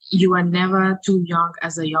you are never too young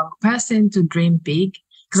as a young person to dream big.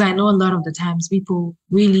 Because I know a lot of the times people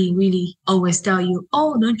really, really always tell you,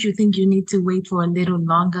 oh, don't you think you need to wait for a little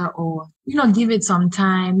longer or, give it some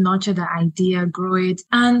time, nurture the idea, grow it.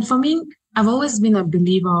 And for me, I've always been a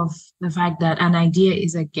believer of the fact that an idea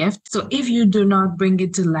is a gift. So if you do not bring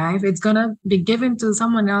it to life, it's going to be given to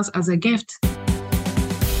someone else as a gift.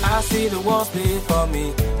 I see the walls before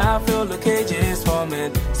me. I feel the cages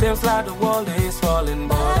forming. Seems like the world is falling,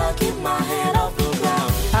 but I keep my head off the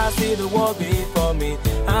ground. I see the wall before me.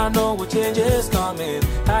 I know what change is coming.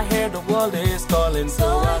 I hear the world is calling,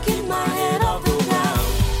 so I keep my head off the ground.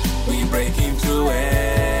 We breaking through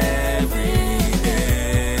every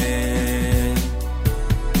day.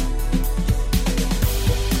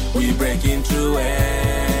 We breaking through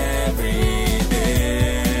every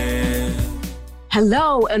day.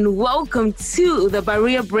 Hello and welcome to the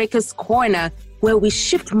Barrier Breakers Corner, where we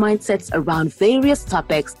shift mindsets around various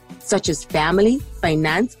topics such as family,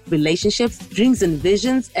 finance, relationships, dreams and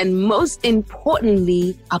visions, and most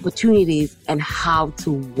importantly, opportunities and how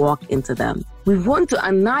to walk into them. We want to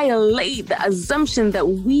annihilate the assumption that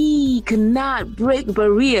we cannot break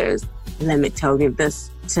barriers. Let me tell you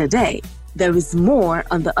this today. There is more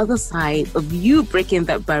on the other side of you breaking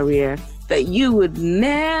that barrier that you would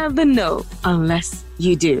never know unless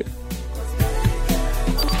you do.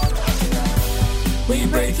 We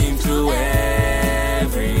breaking through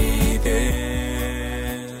every day.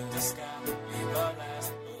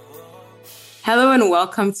 Hello and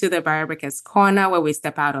welcome to the Barrier Breakers Corner, where we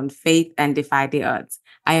step out on faith and defy the odds.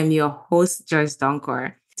 I am your host, Joyce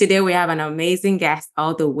Donkor. Today we have an amazing guest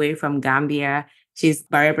all the way from Gambia. She's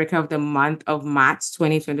Barrier Breaker of the month of March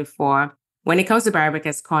 2024. When it comes to Barrier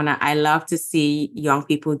Breakers Corner, I love to see young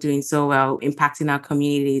people doing so well, impacting our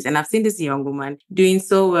communities. And I've seen this young woman doing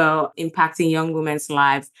so well, impacting young women's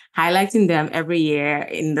lives, highlighting them every year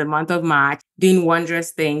in the month of March, doing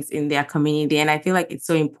wondrous things in their community. And I feel like it's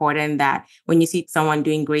so important that when you see someone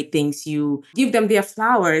doing great things, you give them their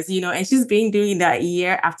flowers, and she's been doing that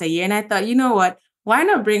year after year. And I thought, you know what? Why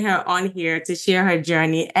not bring her on here to share her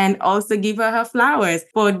journey and also give her flowers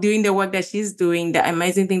for doing the work that she's doing, the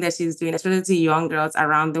amazing thing that she's doing, especially to young girls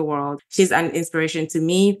around the world. She's an inspiration to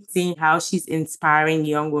me, seeing how she's inspiring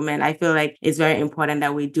young women. I feel like it's very important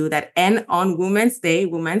that we do that. And on Women's Day,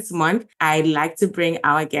 Women's Month, I'd like to bring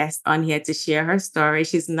our guest on here to share her story.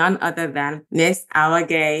 She's none other than Miss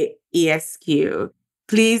Awagaye ESQ.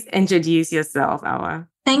 Please introduce yourself, Awa.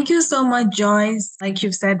 Thank you so much, Joyce. Like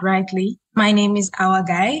you've said rightly, my name is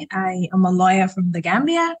Awagaye. I am a lawyer from the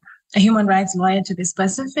Gambia, a human rights lawyer to be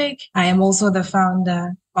specific. I am also the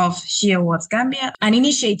founder of She Awards Gambia, an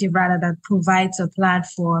initiative rather that provides a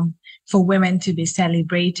platform for women to be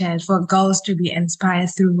celebrated, for girls to be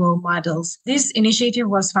inspired through role models. This initiative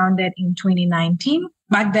was founded in 2019.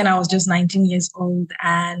 Back then, I was just 19 years old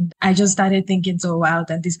and I just started thinking so wild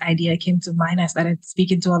and this idea came to mind. I started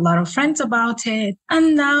speaking to a lot of friends about it.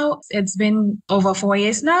 And now it's been over 4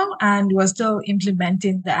 years now and we're still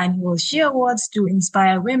implementing the annual She Awards to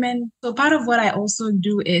inspire women. So part of what I also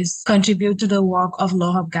do is contribute to the work of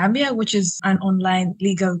Law Hub Gambia, which is an online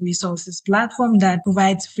legal resources platform that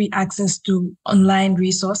provides free access to online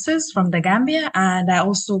resources from the Gambia. And I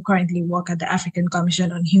also currently work at the African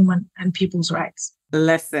Commission on Human and People's Rights.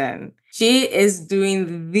 Listen, she is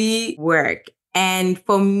doing the work. And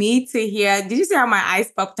for me to hear, did you see how my eyes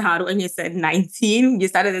popped out when you said 19? You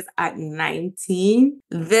started this at 19.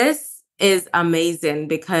 This is amazing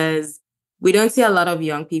because we don't see a lot of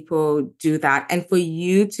young people do that. And for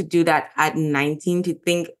you to do that at 19, to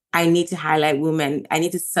think, I need to highlight women. I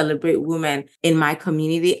need to celebrate women in my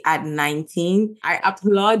community at 19. I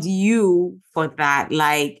applaud you for that.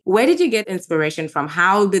 Like, where did you get inspiration from?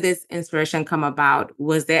 How did this inspiration come about?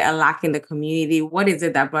 Was there a lack in the community? What is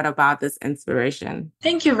it that brought about this inspiration?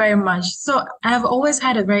 Thank you very much. So I've always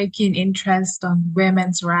had a very keen interest on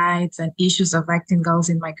women's rights and issues affecting girls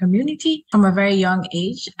in my community from a very young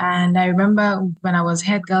age. And I remember when I was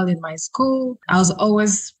head girl in my school, I was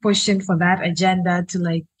always pushing for that agenda to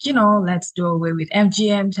let's do away with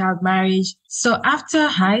FGM, child marriage. So after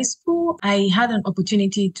high school, I had an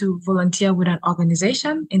opportunity to volunteer with an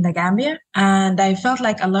organization in the Gambia. And I felt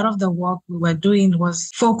like a lot of the work we were doing was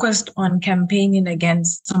focused on campaigning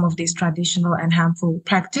against some of these traditional and harmful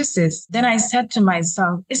practices. Then I said to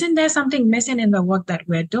myself, isn't there something missing in the work that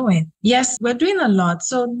we're doing? Yes, we're doing a lot.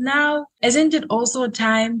 So now, isn't it also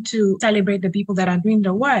time to celebrate the people that are doing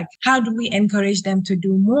the work? How do we encourage them to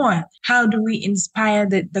do more? How do we inspire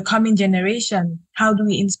the coming generation? How do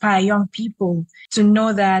we inspire young people to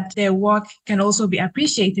know that their work can also be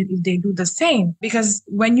appreciated if they do the same? Because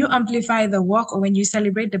when you amplify the work or when you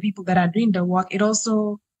celebrate the people that are doing the work, it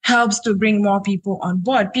also helps to bring more people on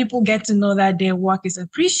board. People get to know that their work is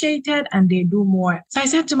appreciated and they do more. So I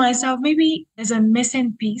said to myself, maybe there's a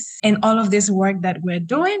missing piece in all of this work that we're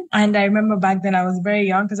doing. And I remember back then I was very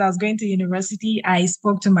young because I was going to university. I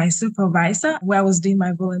spoke to my supervisor where I was doing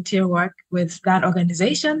my volunteer work with that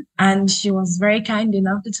organization. And she was very kind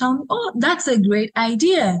enough to tell me, oh, that's a great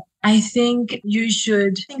idea. I think you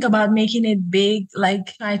should think about making it big,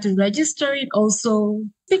 like try to register it. Also,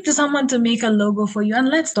 speak to someone to make a logo for you and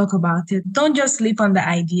let's talk about it. Don't just sleep on the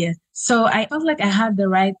idea. So I felt like I had the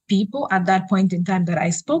right people at that point in time that I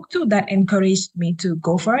spoke to that encouraged me to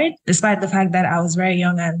go for it, despite the fact that I was very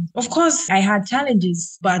young. And of course, I had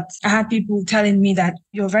challenges, but I had people telling me that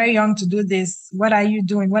you're very young to do this. What are you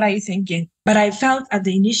doing? What are you thinking? But I felt at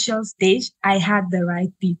the initial stage, I had the right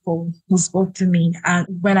people who spoke to me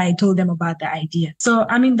when I told them about the idea. So,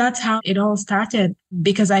 I mean, that's how it all started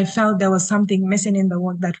because I felt there was something missing in the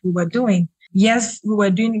work that we were doing. Yes, we were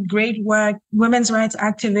doing great work. Women's rights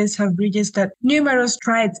activists have registered numerous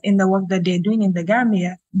strides in the work that they're doing in the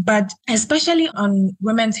Gambia. But especially on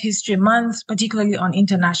Women's History Month, particularly on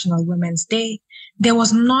International Women's Day, there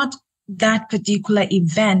was not that particular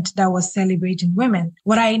event that was celebrating women.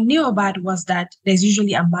 What I knew about was that there's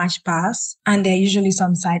usually a march past and there are usually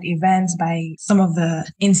some side events by some of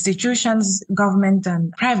the institutions, government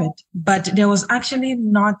and private. But there was actually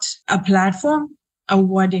not a platform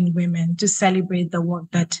awarding women to celebrate the work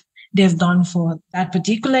that they've done for that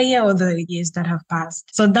particular year or the years that have passed.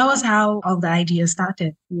 So that was how all the ideas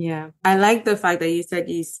started. Yeah. I like the fact that you said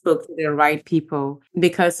you spoke to the right people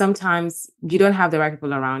because sometimes you don't have the right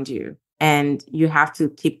people around you and you have to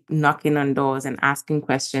keep knocking on doors and asking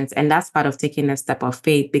questions. And that's part of taking a step of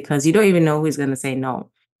faith because you don't even know who's going to say no.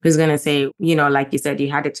 Who's going to say, you know, like you said, you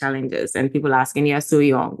had the challenges and people asking, you're so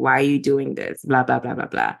young. Why are you doing this? Blah, blah, blah, blah,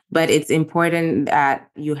 blah. But it's important that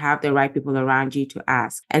you have the right people around you to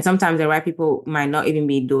ask. And sometimes the right people might not even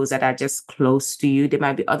be those that are just close to you. There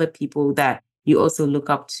might be other people that you also look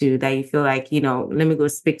up to that you feel like, you know, let me go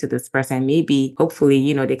speak to this person. Maybe, hopefully,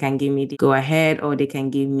 you know, they can give me the go ahead or they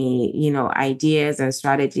can give me, you know, ideas and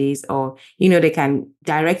strategies or, you know, they can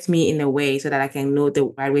direct me in a way so that I can know the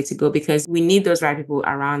right way to go because we need those right people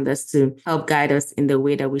around us to help guide us in the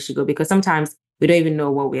way that we should go because sometimes we don't even know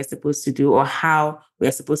what we're supposed to do or how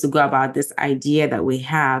we're supposed to go about this idea that we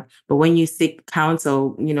have. But when you seek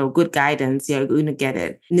counsel, you know, good guidance, you're going to get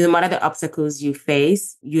it. No matter the obstacles you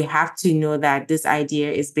face, you have to know that this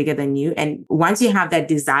idea is bigger than you. And once you have that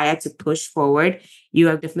desire to push forward, you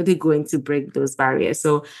are definitely going to break those barriers.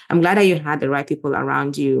 So I'm glad that you had the right people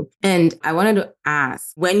around you. And I wanted to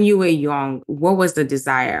ask, when you were young, what was the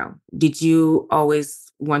desire? Did you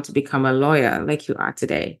always want to become a lawyer like you are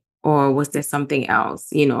today? Or was there something else,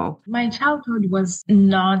 you know? My childhood was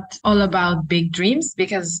not all about big dreams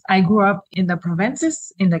because I grew up in the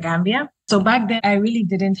provinces in the Gambia. So back then, I really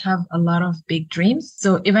didn't have a lot of big dreams.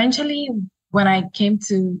 So eventually, when I came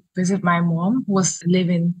to visit my mom, who was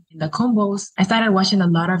living in the Combos, I started watching a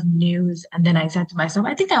lot of news. And then I said to myself,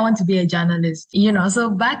 I think I want to be a journalist, you know. So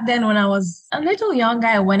back then when I was a little younger,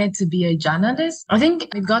 I wanted to be a journalist. I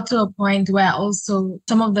think it got to a point where also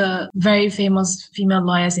some of the very famous female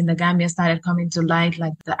lawyers in the Gambia started coming to light,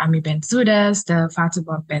 like the Ami Bensoudas, the Fatou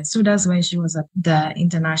Bensoudas when she was at the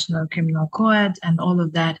International Criminal Court and all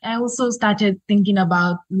of that. I also started thinking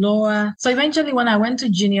about law. So eventually when I went to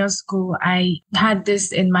junior school, I had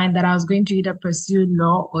this in mind that I was going to either pursue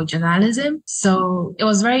law or journalism. So it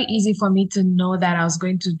was very easy for me to know that I was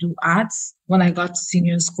going to do arts when I got to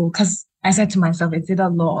senior school because I said to myself, it's either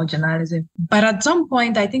law or journalism. But at some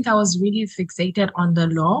point, I think I was really fixated on the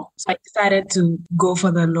law. So I decided to go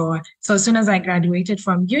for the law. So as soon as I graduated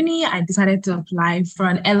from uni, I decided to apply for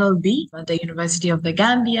an LLB at the University of the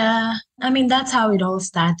Gambia. I mean, that's how it all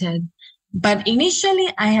started. But initially,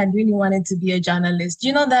 I had really wanted to be a journalist.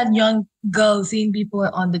 You know, that young girl seeing people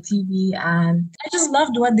on the TV and I just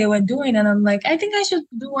loved what they were doing. And I'm like, I think I should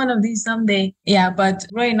do one of these someday. Yeah, but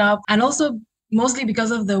growing up and also mostly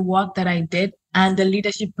because of the work that I did and the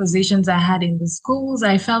leadership positions I had in the schools,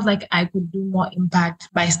 I felt like I could do more impact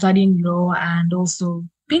by studying law and also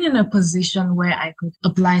being in a position where I could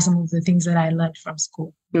apply some of the things that I learned from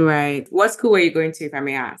school. Right. What school were you going to, if I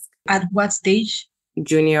may ask? At what stage?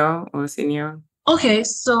 Junior or senior? Okay,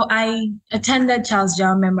 so I attended Charles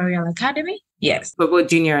Jao Memorial Academy. Yes. For both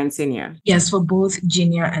junior and senior? Yes, for both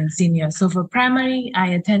junior and senior. So for primary, I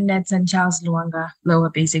attended St. Charles Luanga Lower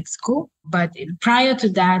Basic School. But prior to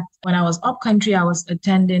that, when I was upcountry, I was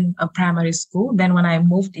attending a primary school. Then when I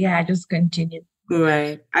moved here, I just continued.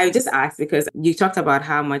 Right. I just asked because you talked about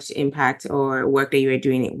how much impact or work that you were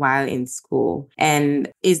doing while in school.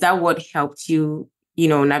 And is that what helped you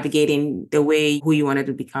navigating the way who you wanted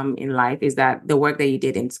to become in life? Is that the work that you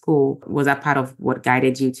did in school, was that part of what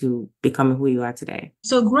guided you to becoming who you are today?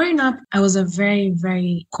 So growing up, I was a very,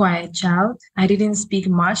 very quiet child. I didn't speak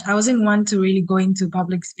much. I wasn't one to really go into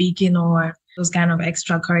public speaking or those kind of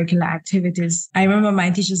extracurricular activities. I remember my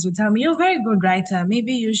teachers would tell me, "You're a very good writer.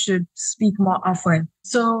 Maybe you should speak more often."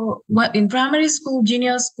 So in primary school,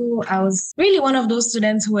 junior school, I was really one of those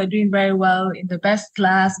students who were doing very well in the best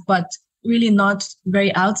class, but really not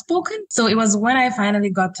very outspoken. So it was when I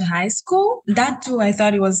finally got to high school, that too, I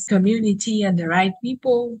thought it was community and the right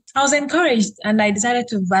people. I was encouraged and I decided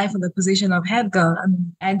to vie for the position of head girl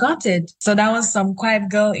and I got it. So that was some quiet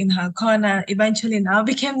girl in her corner. Eventually now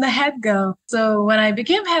became the head girl. So when I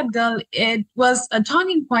became head girl, it was a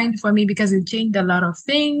turning point for me because it changed a lot of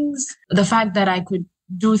things. The fact that I could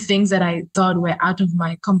do things that I thought were out of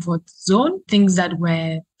my comfort zone, things that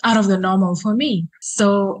were out of the normal for me.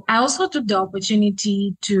 So I also took the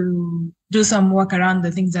opportunity to do some work around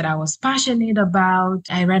the things that I was passionate about.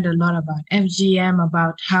 I read a lot about FGM,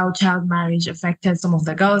 about how child marriage affected some of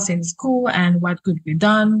the girls in school and what could be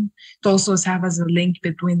done. It also served as a link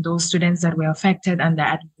between those students that were affected and the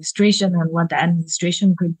administration and what the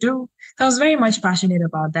administration could do. So I was very much passionate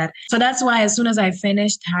about that. So that's why as soon as I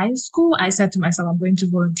finished high school, I said to myself, I'm going to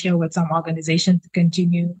volunteer with some organization to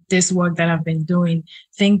continue this work that I've been doing.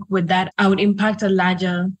 Think with that, I would impact a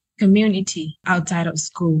larger community outside of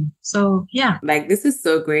school. So yeah. Like, this is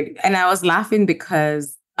so great. And I was laughing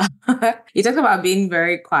because you talk about being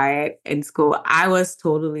very quiet in school. I was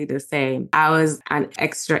totally the same. I was an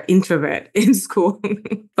extra introvert in school.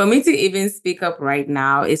 For me to even speak up right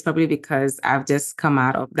now is probably because I've just come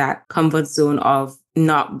out of that comfort zone of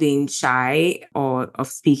not being shy or of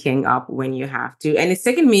speaking up when you have to. And it's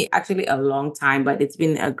taken me actually a long time, but it's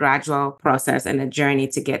been a gradual process and a journey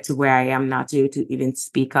to get to where I am now to even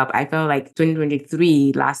speak up. I felt like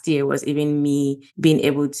 2023 last year was even me being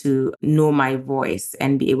able to know my voice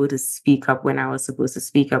and be able to speak up when I was supposed to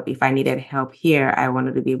speak up. If I needed help here, I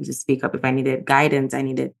wanted to be able to speak up. If I needed guidance, I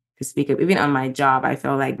needed to speak up. Even on my job, I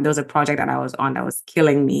felt like there was a project that I was on that was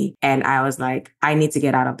killing me. And I was like, I need to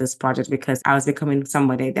get out of this project because I was becoming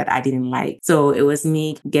somebody that I didn't like. So it was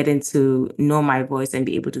me getting to know my voice and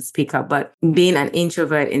be able to speak up. But being an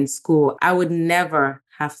introvert in school, I would never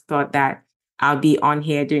have thought that I'll be on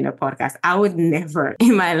here doing a podcast. I would never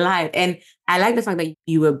in my life. And I like the fact that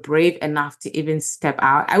you were brave enough to even step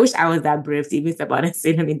out. I wish I was that brave to even step out and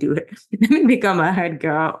say, let me do it. Let me become a head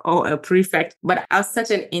girl or a prefect. But I was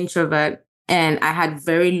such an introvert and I had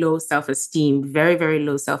very low self-esteem, very, very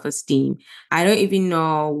low self-esteem. I don't even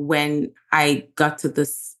know when I got to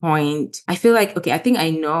this point. I feel like, okay, I think I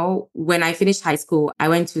know when I finished high school, I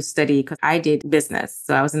went to study because I did business.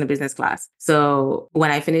 So I was in a business class. So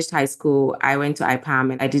when I finished high school, I went to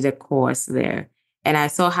IPAM and I did a course there. And I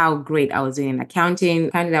saw how great I was doing in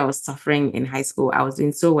accounting. Kind of I was suffering in high school. I was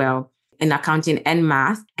doing so well in accounting and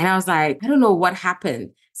math. And I was like, I don't know what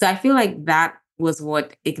happened. So I feel like that was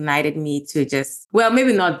what ignited me to just, well,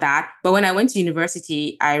 maybe not that. But when I went to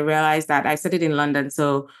university, I realized that I studied in London.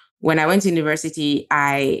 So when I went to university,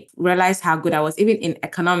 I realized how good I was, even in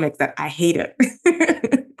economics, that I hated.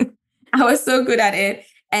 I was so good at it.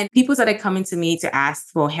 And people started coming to me to ask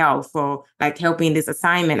for help, for like helping this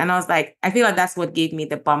assignment. And I was like, I feel like that's what gave me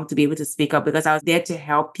the bump to be able to speak up because I was there to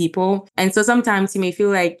help people. And so sometimes you may feel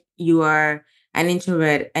like you are an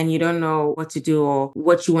introvert and you don't know what to do or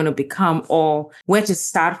what you want to become or where to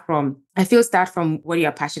start from. I feel start from what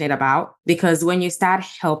you're passionate about, because when you start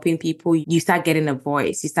helping people, you start getting a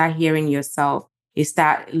voice, you start hearing yourself, you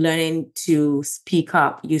start learning to speak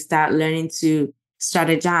up, you start learning to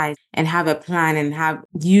strategize and have a plan and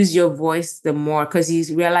use your voice the more, because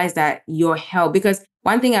you realize that your help, because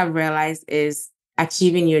one thing I've realized is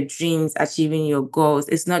achieving your dreams, achieving your goals,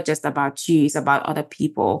 it's not just about you, it's about other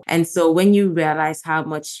people. And so when you realize how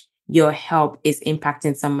much your help is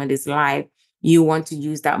impacting somebody's life, you want to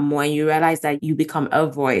use that more, and you realize that you become a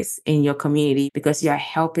voice in your community because you're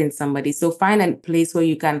helping somebody. So find a place where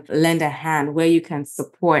you can lend a hand, where you can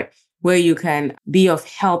support, where you can be of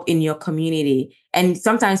help in your community. And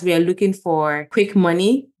sometimes we are looking for quick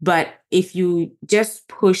money, but if you just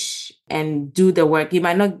push and do the work, you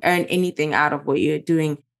might not earn anything out of what you're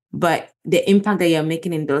doing, but the impact that you're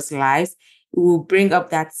making in those lives will bring up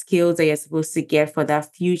that skills that you're supposed to get for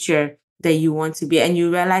that future that you want to be. And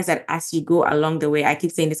you realize that as you go along the way, I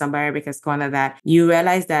keep saying this on Barrier Breakers Corner, that you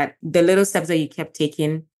realize that the little steps that you kept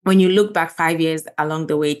taking, when you look back 5 years along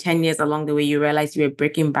the way, 10 years along the way, you realize you were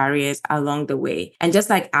breaking barriers along the way. And just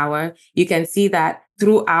like you can see that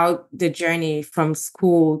throughout the journey from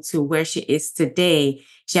school to where she is today,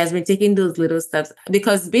 she has been taking those little steps,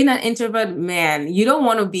 because being an introvert, man, you don't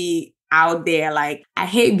want to be out there. Like, I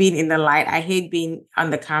hate being in the light. I hate being on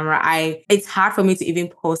the camera. It's hard for me to even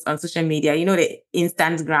post on social media. You know, the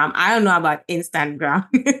Instagram. I don't know about Instagram.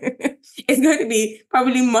 It's going to be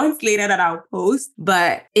probably months later that I'll post,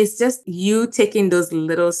 but it's just you taking those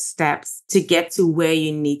little steps to get to where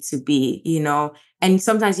you need to be, you know, and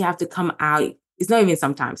sometimes you have to come out. It's not even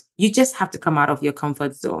sometimes. You just have to come out of your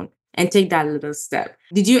comfort zone and take that little step.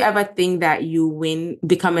 Did you ever think that you win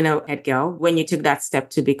becoming a head girl when you took that step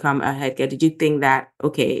to become a head girl? Did you think that,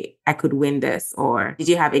 okay, I could win this? Or did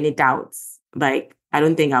you have any doubts? Like, I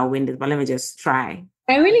don't think I'll win this, but let me just try.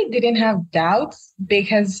 I really didn't have doubts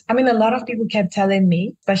because, I mean, a lot of people kept telling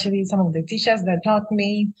me, especially some of the teachers that taught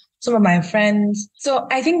me, some of my friends. So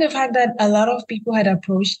I think the fact that a lot of people had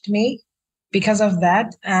approached me because of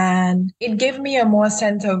that, and it gave me a more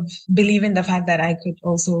sense of believing the fact that I could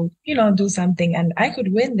also, you know, do something and I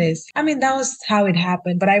could win this. I mean, that was how it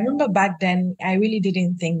happened. But I remember back then, I really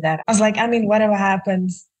didn't think that. I was like, I mean, whatever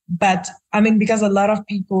happens. But I mean, because a lot of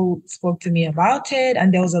people spoke to me about it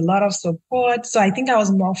and there was a lot of support. So I think I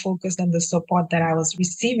was more focused on the support that I was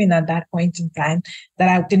receiving at that point in time, that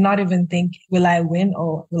I did not even think, will I win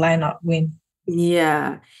or will I not win?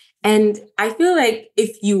 Yeah. And I feel like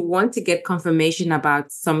if you want to get confirmation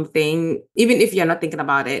about something, even if you're not thinking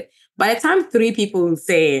about it, by the time 3 people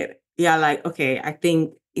say it, you're like, okay, I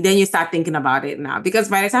think, then you start thinking about it now. Because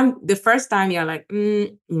by the time, the first time you're like,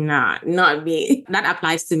 nah, not me. That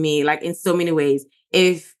applies to me, like in so many ways.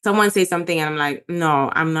 If someone says something and I'm like,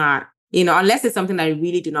 no, I'm not, you know, unless it's something that I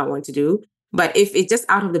really do not want to do. But if it's just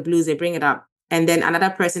out of the blues, they bring it up. And then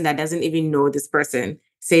another person that doesn't even know this person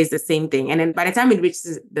says the same thing. And then by the time it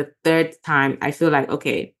reaches the 3rd time, I feel like,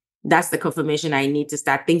 okay, that's the confirmation I need to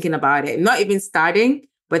start thinking about it. Not even starting,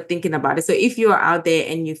 but thinking about it. So if you are out there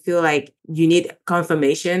and you feel like you need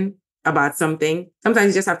confirmation about something, sometimes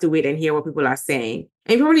you just have to wait and hear what people are saying.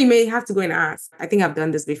 And you probably may have to go and ask. I think I've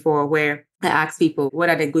done this before where I ask people, what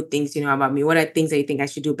are the good things you know about me? What are the things that you think I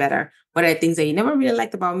should do better? What are the things that you never really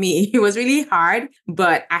liked about me? It was really hard,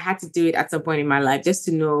 but I had to do it at some point in my life just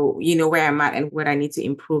to know, you know, where I'm at and what I need to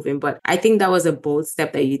improve in. But I think that was a bold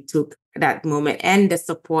step that you took at that moment, and the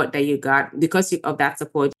support that you got. Because of that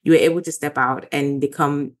support, you were able to step out and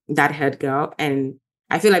become that head girl. And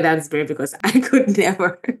I feel like that's brave because I could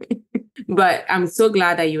never. But I'm so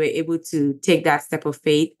glad that you were able to take that step of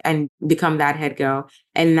faith and become that head girl.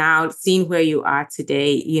 And now seeing where you are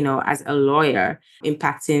today, you know, as a lawyer,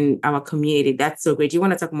 impacting our community, that's so great. Do you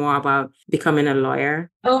want to talk more about becoming a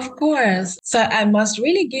lawyer? Of course. So I must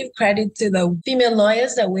really give credit to the female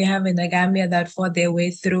lawyers that we have in the Gambia that fought their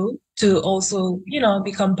way through to also, you know,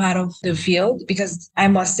 become part of the field, because I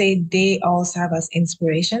must say they all serve as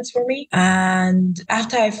inspirations for me. And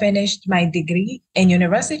after I finished my degree in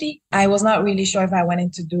university, I was not really sure if I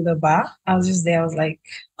wanted to do the bar. I was just there. I was like,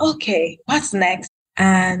 okay, what's next?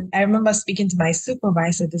 And I remember speaking to my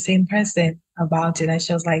supervisor, the same person, about it. And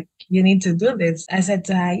she was like, you need to do this. I said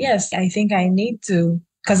to her, yes, I think I need to.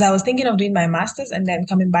 Because I was thinking of doing my master's and then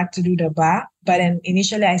coming back to do the bar. But then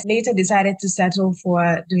initially, I later decided to settle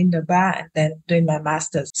for doing the bar and then doing my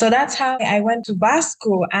master's. So that's how I went to bar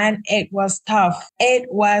school, and it was tough. It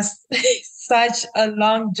was such a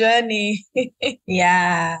long journey.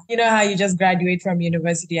 Yeah. You know how you just graduate from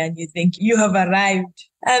university and you think you have arrived.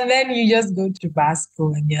 And then you just go to bar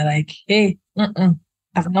school and you're like, hey,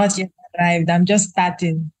 I've not yet arrived. I'm just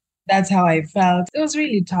starting. That's how I felt. It was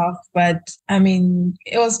really tough, but I mean,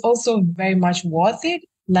 it was also very much worth it.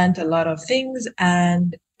 Learned a lot of things,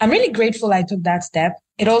 and I'm really grateful I took that step.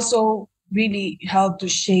 It also really helped to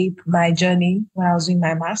shape my journey when I was doing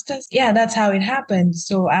my master's. Yeah, that's how it happened.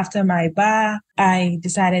 So after my bar, I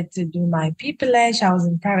decided to do my pupillage. I was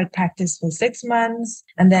in private practice for 6 months,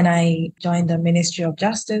 and then I joined the Ministry of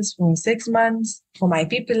Justice for 6 months for my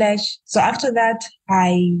pupillage. So after that,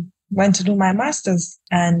 I went to do my master's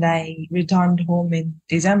and I returned home in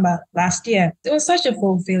December last year. It was such a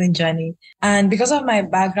fulfilling journey. And because of my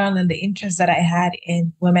background and the interest that I had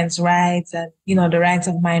in women's rights and, you know, the rights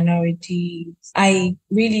of minorities, I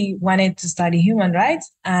really wanted to study human rights.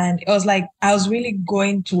 And it was like, I was really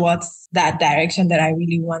going towards that direction that I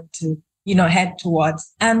really want to, you know, head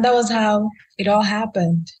towards. And that was how it all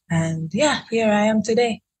happened. And yeah, here I am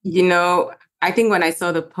today. You know, I think when I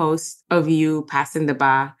saw the post of you passing the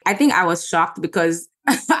bar, I think I was shocked because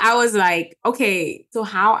I was like, okay, so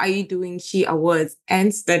how are you doing SHE Awards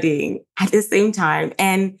and studying at the same time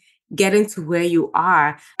and getting to where you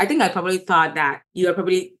are? I think I probably thought that you had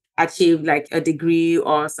probably achieved like a degree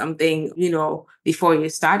or something, you know, before you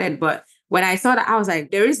started. But When I saw that, I was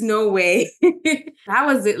like, there is no way. How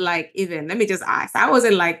was it like even? Let me just ask. How was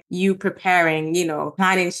it like you preparing,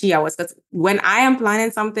 planning She Awards? Because when I am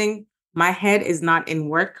planning something, my head is not in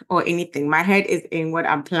work or anything. My head is in what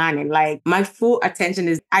I'm planning. Like my full attention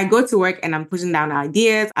is I go to work and I'm pushing down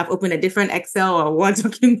ideas. I've opened a different Excel or Word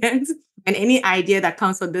document. And any idea that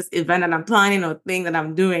comes from this event that I'm planning or thing that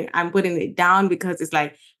I'm doing, I'm putting it down because it's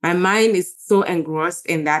like my mind is so engrossed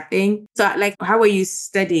in that thing. So like, how are you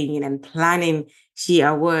studying and planning She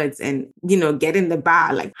Awards and, getting the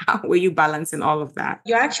bar? Like, how were you balancing all of that?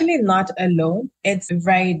 You're actually not alone. It's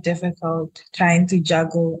very difficult trying to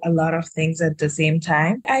juggle a lot of things at the same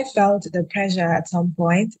time. I felt the pressure at some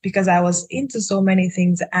point because I was into so many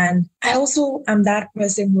things. And I also am that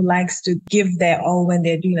person who likes to give their all when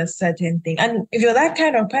they're doing a certain thing. And if you're that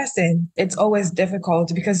kind of person, it's always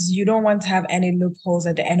difficult because you don't want to have any loopholes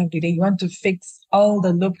at the end of the day. You want to fix all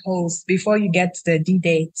the loopholes before you get to the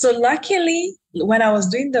D-Day. So luckily, when I was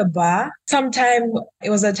doing the bar, it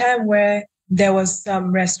was a time where there was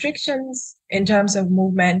some restrictions in terms of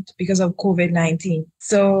movement because of COVID-19.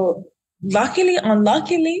 So luckily,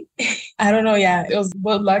 unluckily, I don't know. Yeah, it was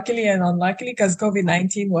both luckily and unluckily because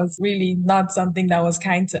COVID-19 was really not something that was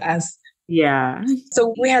kind to us. Yeah.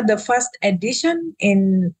 So we had the first edition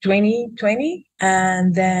in 2020.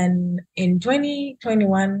 And then in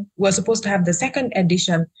 2021, we were supposed to have the second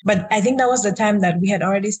edition. But I think that was the time that we had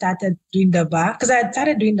already started doing the bar because I had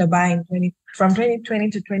started doing the bar from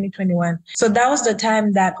 2020 to 2021. So that was the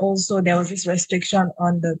time that also there was this restriction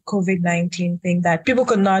on the COVID-19 thing that people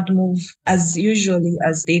could not move as usually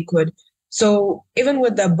as they could. So even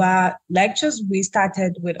with the bar lectures, we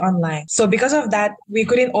started with online. So because of that, we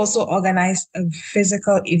couldn't also organize a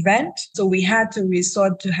physical event. So we had to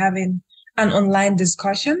resort to having an online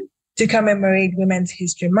discussion to commemorate Women's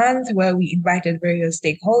History Month, where we invited various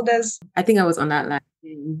stakeholders. I think I was on that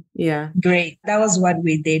line. Yeah. Great. That was what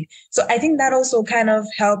we did. So I think that also kind of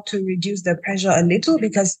helped to reduce the pressure a little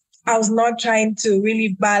because I was not trying to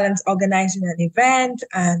really balance organizing an event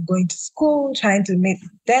and going to school, trying to meet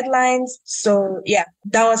deadlines. So yeah,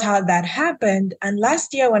 that was how that happened. And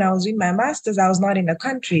last year when I was doing my master's, I was not in the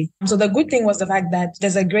country. So the good thing was the fact that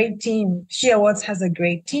there's a great team. She Awards has a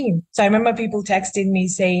great team. So I remember people texting me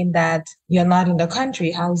saying that you're not in the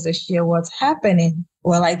country. How's the She Awards happening?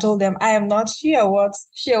 Well, I told them I am not She Awards.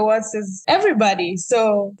 She Awards is everybody.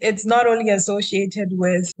 So it's not only associated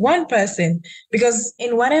with one person, because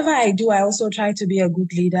in whatever I do, I also try to be a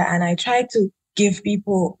good leader and I try to give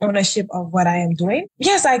people ownership of what I am doing.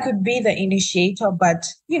 Yes, I could be the initiator, but,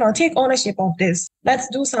 take ownership of this. Let's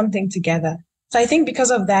do something together. So I think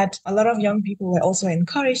because of that, a lot of young people were also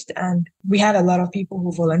encouraged and we had a lot of people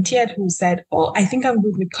who volunteered who said, oh, I think I'm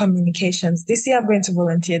good with communications. This year I'm going to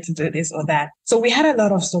volunteer to do this or that. So we had a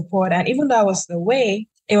lot of support. And even though I was away,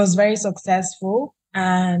 it was very successful.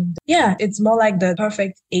 And yeah, it's more like the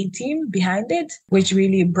perfect A-team behind it, which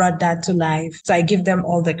really brought that to life. So I give them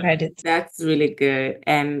all the credit. That's really good.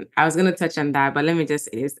 And I was going to touch on that, but let me just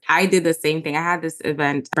say this. I did the same thing. I had this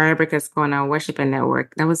event, Barrier Breakers Corner Worship and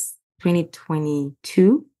Network. That was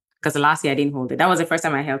 2022, because the last year I didn't hold it. That was the first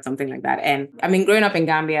time I held something like that. And I mean, growing up in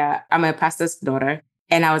Gambia, I'm a pastor's daughter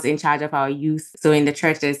and I was in charge of our youth. So in the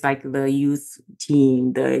church, there's like the youth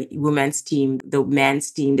team, the women's team, the men's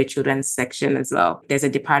team, the children's section as well. There's a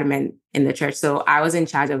department in the church. So I was in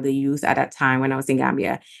charge of the youth at that time when I was in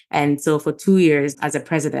Gambia. And so for 2 years as a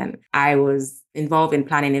president, I was involved in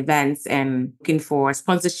planning events and looking for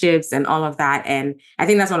sponsorships and all of that. And I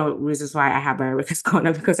think that's one of the reasons why I have Barrier Breakers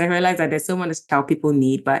Corner, because I realized that there's so much help people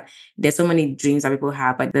need, but there's so many dreams that people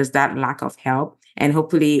have, but there's that lack of help. And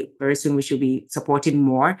hopefully very soon we should be supporting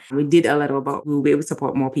more. We did a little, but we'll be able to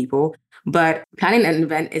support more people. But planning an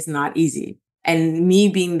event is not easy. And me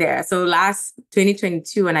being there. So last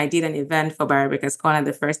 2022, when I did an event for Barrier Breakers Corner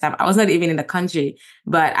the first time, I was not even in the country,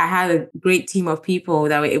 but I had a great team of people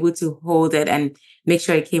that were able to hold it and make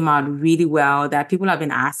sure it came out really well, that people have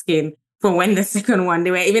been asking for when the second one.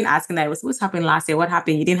 They were even asking that, what's happened last year? What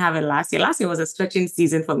happened? You didn't have it last year. Last year was a stretching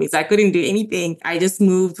season for me. So I couldn't do anything. I just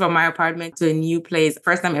moved from my apartment to a new place.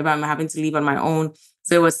 First time ever I'm having to leave on my own.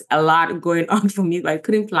 So it was a lot going on for me, but I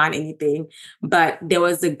couldn't plan anything. But there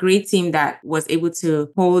was a great team that was able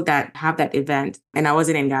to have that event. And I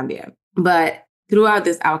wasn't in Gambia. But throughout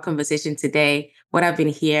our conversation today, what I've been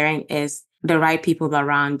hearing is the right people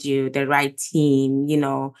around you, the right team,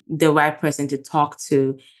 the right person to talk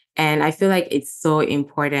to. And I feel like it's so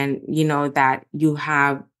important, that you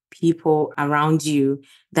have people around you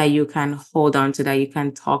that you can hold on to, that you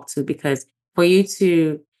can talk to, because for you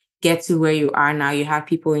to get to where you are now, you have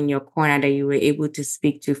people in your corner that you were able to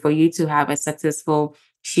speak to. For you to have a successful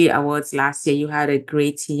She Awards last year. You had a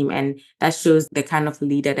great team, and that shows the kind of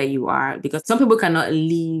leader that you are, because some people cannot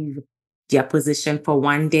leave their position for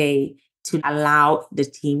one day to allow the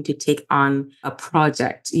team to take on a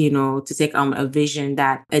project, to take on a vision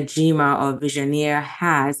that a dreamer or visioneer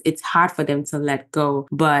has. It's hard for them to let go.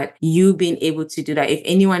 But you being able to do that, if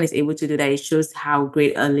anyone is able to do that, it shows how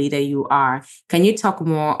great a leader you are. Can you talk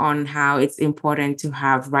more on how it's important to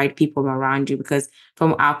have right people around you? Because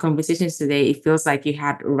from our conversations today, it feels like you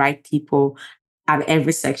had right people at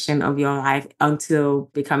every section of your life until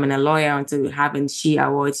becoming a lawyer, until having She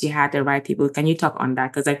Awards. You had the right people. Can you talk on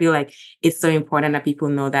that? Because I feel like it's so important that people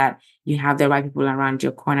know that you have the right people around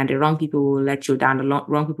your corner. The wrong people will let you down. The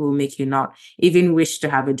wrong people will make you not even wish to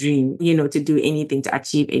have a dream, to do anything, to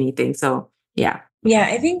achieve anything. So, yeah. Yeah,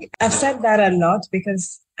 I think I've said that a lot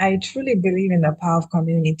because I truly believe in the power of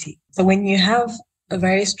community. So when you have a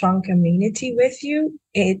very strong community with you,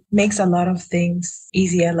 it makes a lot of things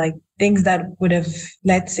easier, like things that would have,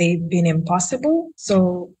 let's say, been impossible.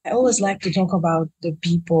 So I always like to talk about the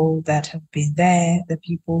people that have been there, the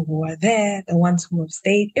people who are there, the ones who have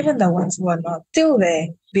stayed, even the ones who are not still there,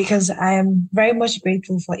 because I am very much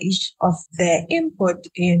grateful for each of their input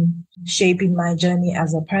in shaping my journey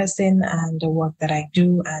as a person and the work that I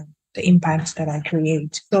do and the impact that I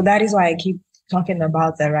create. So that is why I keep talking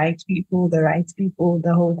about the right people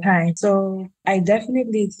the whole time. So I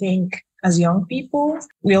definitely think as young people,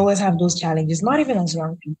 we always have those challenges, not even as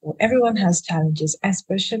young people. Everyone has challenges,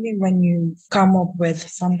 especially when you come up with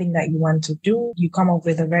something that you want to do, you come up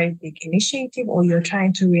with a very big initiative, or you're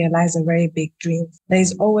trying to realize a very big dream.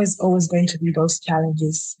 There's always going to be those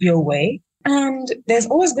challenges your way. And there's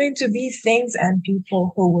always going to be things and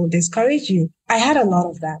people who will discourage you. I had a lot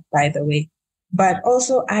of that, by the way. But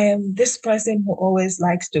also, I am this person who always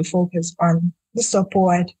likes to focus on the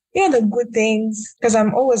support, the good things, because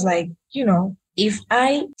I'm always like, if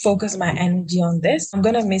I focus my energy on this, I'm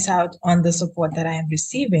going to miss out on the support that I am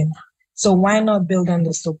receiving. So why not build on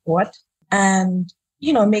the support and,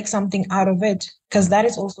 make something out of it? Because that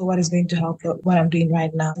is also what is going to help what I'm doing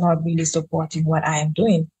right now, not really supporting what I am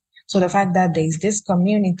doing. So the fact that there's this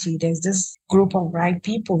community, there's this group of right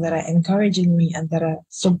people that are encouraging me and that are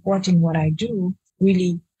supporting what I do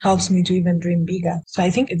really helps me to even dream bigger. So I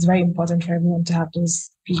think it's very important for everyone to have those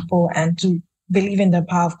people and to believe in the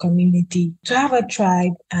power of community, to have a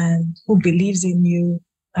tribe and who believes in you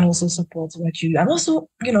and also supports what you do. And also,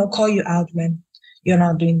 call you out when you're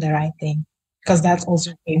not doing the right thing, because that's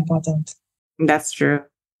also very important. That's true.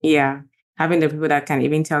 Yeah. Having the people that can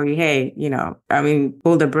even tell you, hey,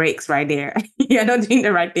 pull the brakes right there. You're not doing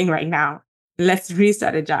the right thing right now. Let's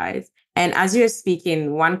re-strategize. And as you're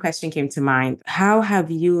speaking, one question came to mind. How have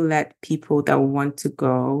you let people that want to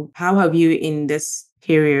go, how have you in this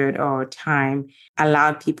period or time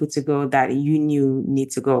allowed people to go that you knew need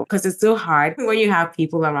to go? Because it's so hard when you have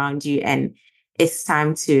people around you and it's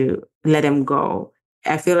time to let them go.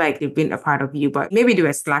 I feel like they've been a part of you, but maybe they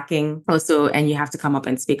were slacking also, and you have to come up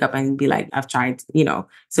and speak up and be like, I've tried,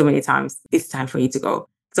 so many times. It's time for you to go.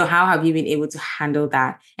 So how have you been able to handle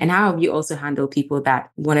that? And how have you also handled people that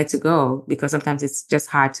wanted to go? Because sometimes it's just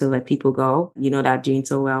hard to let people go, that are doing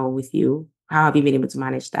so well with you. How have you been able to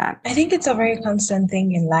manage that? I think it's a very constant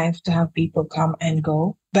thing in life to have people come and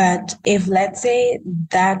go. But if, let's say,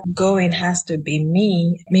 that going has to be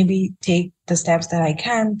me, maybe take the steps that I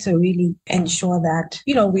can to really ensure that,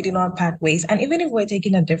 we do not part ways. And even if we're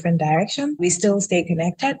taking a different direction, we still stay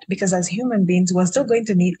connected, because as human beings, we're still going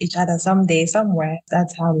to meet each other someday, somewhere.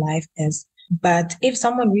 That's how life is. But if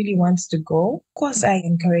someone really wants to go, of course, I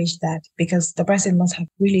encourage that, because the person must have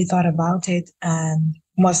really thought about it and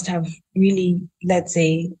must have really, let's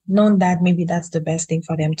say, known that maybe that's the best thing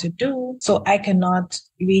for them to do. So I cannot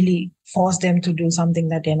really force them to do something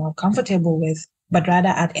that they're not comfortable with, but rather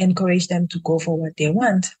I'd encourage them to go for what they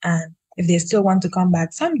want. And if they still want to come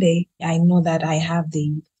back someday, I know that I have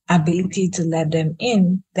the ability to let them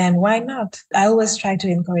in, then why not? I always try to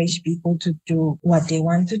encourage people to do what they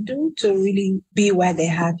want to do, to really be where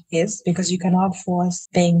their heart is, because you cannot force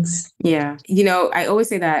things. Yeah. I always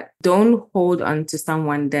say that don't hold on to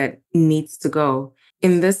someone that needs to go.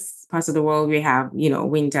 In this part of the world, we have,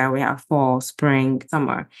 winter, we have fall, spring,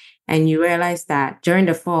 summer. And you realize that during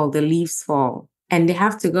the fall, the leaves fall and they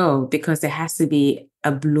have to go because there has to be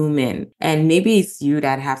a blooming. And maybe it's you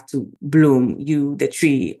that have to bloom, you, the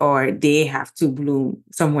tree, or they have to bloom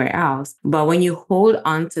somewhere else. But when you hold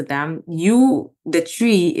on to them, you, the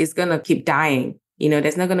tree, is going to keep dying.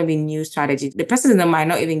 There's not going to be new strategies. The person in them might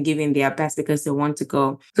not even give in their best because they want to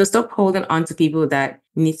go. So stop holding on to people that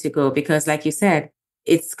need to go. Because like you said,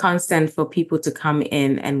 it's constant for people to come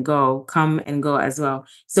and go as well.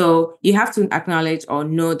 So you have to acknowledge or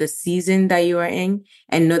know the season that you are in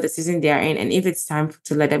and know the season they are in. And if it's time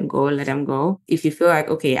to let them go, let them go. If you feel like,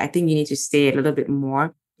 okay, I think you need to stay a little bit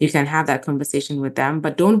more, you can have that conversation with them,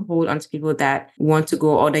 but don't hold on to people that want to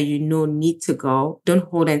go or that need to go. Don't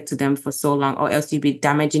hold on to them for so long, or else you'll be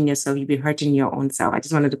damaging yourself. You'll be hurting your own self. I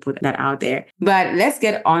just wanted to put that out there. But let's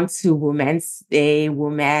get on to Women's Day,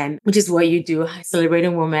 which is what you do,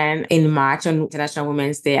 celebrating women in March on International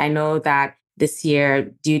Women's Day. I know that this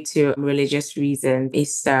year, due to religious reasons,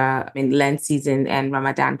 Easter, Lent season and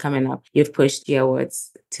Ramadan coming up, you've pushed She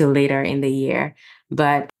Awards till later in the year.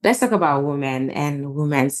 But let's talk about women and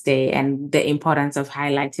Women's Day and the importance of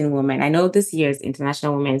highlighting women. I know this year's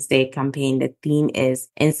International Women's Day campaign, the theme is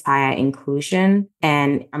Inspire Inclusion.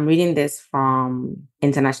 And I'm reading this from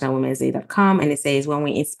internationalwomensday.com, and it says, when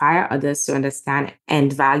we inspire others to understand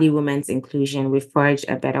and value women's inclusion, we forge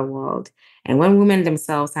a better world. And when women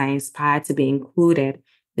themselves are inspired to be included,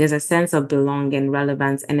 there's a sense of belonging,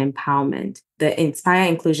 relevance, and empowerment. The Inspire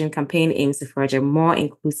Inclusion campaign aims to forge a more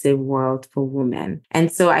inclusive world for women. And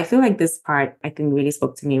so I feel like this part, I think, really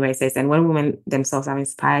spoke to me, where it says, and when women themselves are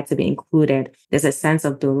inspired to be included, there's a sense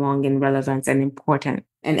of belonging, relevance, and empowerment.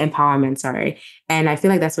 And I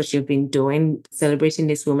feel like that's what you've been doing, celebrating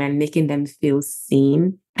these women, making them feel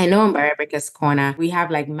seen. I know on Barrier Breakers Corner, we have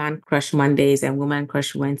like Man Crush Mondays and Woman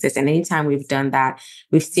Crush Wednesdays. And anytime we've done that,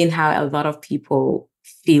 we've seen how a lot of people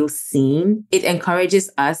feel seen. It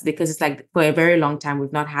encourages us, because it's like for a very long time,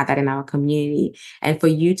 we've not had that in our community. And for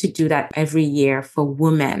you to do that every year for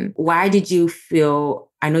women, why did you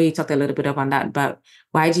feel, I know you talked a little bit about that, but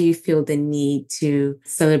why do you feel the need to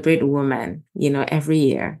celebrate women, every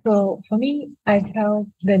year? So for me, I felt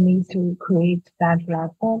the need to create that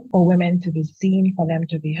platform for women to be seen, for them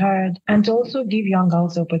to be heard, and to also give young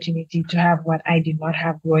girls the opportunity to have what I did not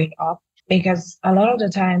have growing up. Because a lot of the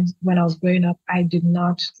times when I was growing up, I did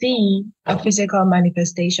not see a physical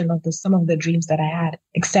manifestation of some of the dreams that I had,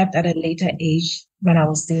 except at a later age when I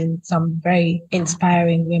was seeing some very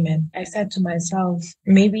inspiring women. I said to myself,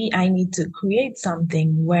 maybe I need to create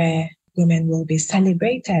something where women will be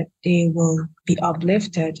celebrated, they will be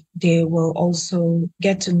uplifted, they will also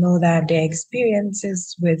get to know that their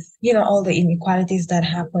experiences with, all the inequalities that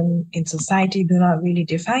happen in society do not really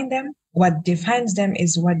define them. What defines them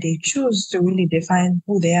is what they choose to really define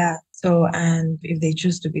who they are. So, and if they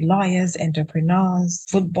choose to be lawyers, entrepreneurs,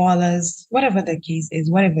 footballers, whatever the case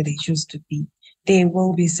is, whatever they choose to be, they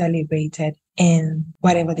will be celebrated in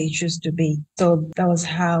whatever they choose to be. So that was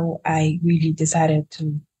how I really decided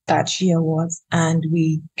to start She Awards, and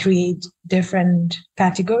we create different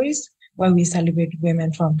categories where we celebrate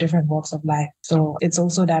women from different walks of life. So it's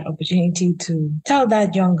also that opportunity to tell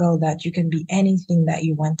that young girl that you can be anything that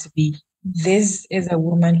you want to be. This is a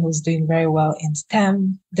woman who's doing very well in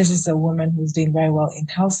STEM. This is a woman who's doing very well in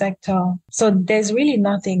health sector. So there's really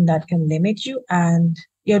nothing that can limit you, and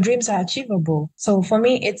your dreams are achievable. So for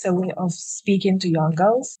me, it's a way of speaking to young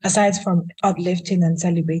girls, aside from uplifting and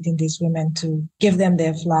celebrating these women, to give them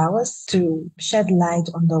their flowers, to shed light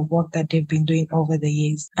on the work that they've been doing over the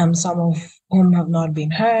years. Some of whom have not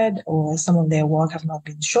been heard, or some of their work have not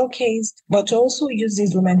been showcased, but to also use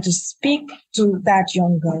these women to speak to that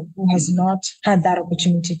young girl who has not had that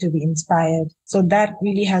opportunity to be inspired. So that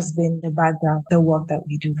really has been the background, the work that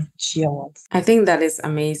we do with She Awards. I think that is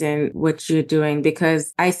amazing what you're doing,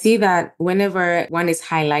 because I see that whenever one is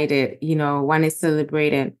highlighted, one is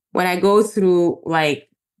celebrated. When I go through like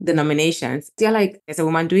the nominations, they're like, there's a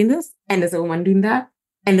woman doing this, and there's a woman doing that,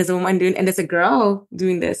 and there's a woman doing, and there's a girl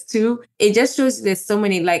doing this too. It just shows there's so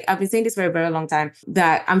many, like I've been saying this for a very long time,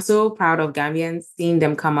 that I'm so proud of Gambians, seeing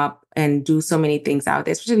them come up and do so many things out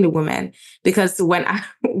there, especially women. Because when I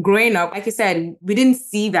growing up, like you said, we didn't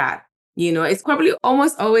see that. It's probably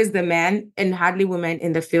almost always the men and hardly women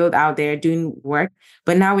in the field out there doing work.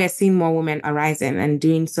 But now we are seeing more women arising and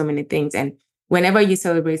doing so many things. And whenever you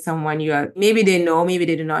celebrate someone, maybe they know, maybe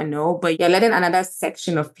they do not know, but you're letting another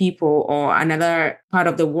section of people or another part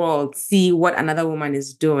of the world see what another woman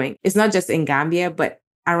is doing. It's not just in Gambia, but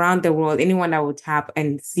around the world. Anyone that will tap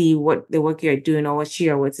and see what the work you're doing or what She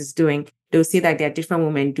Awards is doing, they'll see that there are different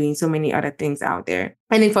women doing so many other things out there.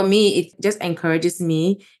 And then for me, it just encourages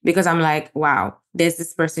me, because I'm like, wow, there's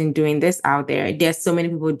this person doing this out there. There's so many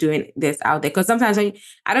people doing this out there. Because sometimes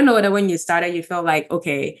I don't know whether when you started, you felt like,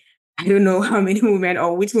 okay, I don't know how many women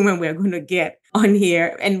or which women we're going to get on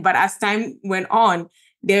here. But as time went on,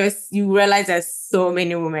 you realize there's so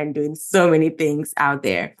many women doing so many things out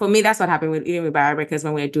there. For me, that's what happened even with Barrier Breakers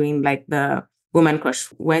when we were doing like the Woman Crush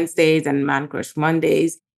Wednesdays and Man Crush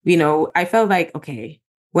Mondays. I felt like, okay,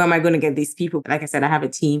 where am I going to get these people? Like I said, I have a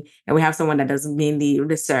team and we have someone that does mainly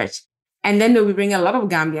research. And then we bring a lot of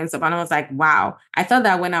Gambians up. And I was like, wow, I thought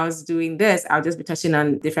that when I was doing this, I'll just be touching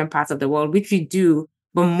on different parts of the world, which we do.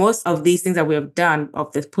 But most of these things that we have done,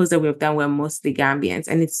 of the posts that we have done, were mostly Gambians.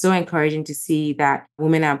 And it's so encouraging to see that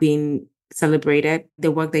women are being celebrated,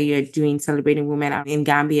 the work that you're doing, celebrating women in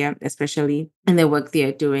Gambia, especially, and the work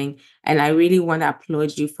they're doing. And I really want to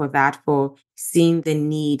applaud you for that, for seeing the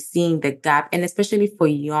need, seeing the gap, and especially for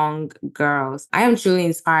young girls. I am truly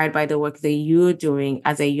inspired by the work that you're doing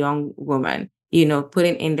as a young woman, you know,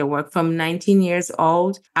 putting in the work from 19 years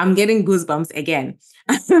old. I'm getting goosebumps again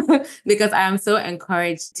because I am so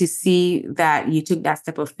encouraged to see that you took that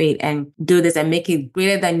step of faith and do this and make it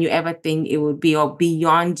greater than you ever think it would be, or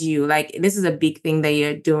beyond you. Like, this is a big thing that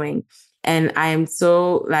you're doing. And I am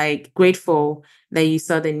so grateful that you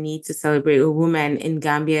saw the need to celebrate a woman in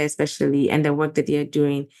Gambia, especially, and the work that you're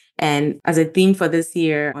doing. And as a theme for this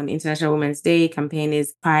year on International Women's Day campaign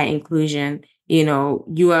is Fire Inclusion. You know,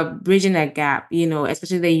 you are bridging that gap, you know,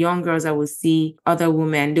 especially the young girls that will see other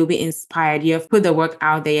women, they'll be inspired. You have put the work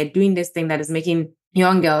out there. You're doing this thing that is making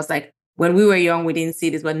young girls, like, when we were young, we didn't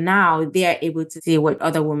see this, but now they are able to see what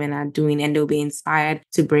other women are doing, and they'll be inspired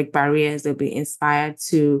to break barriers. They'll be inspired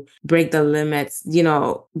to break the limits. You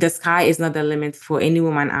know, the sky is not the limit for any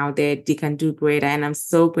woman out there. They can do greater. And I'm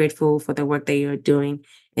so grateful for the work that you're doing,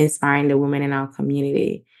 inspiring the women in our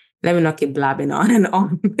community. Let me not keep blabbing on and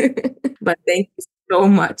on. But thank you so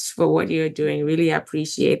much for what you're doing. Really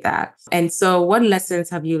appreciate that. And so what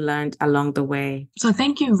lessons have you learned along the way? So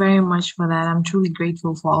thank you very much for that. I'm truly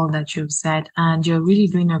grateful for all that you've said. And you're really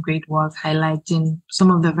doing a great work, highlighting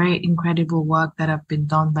some of the very incredible work that have been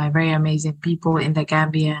done by very amazing people in the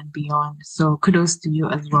Gambia and beyond. So kudos to you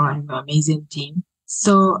as well and your amazing team.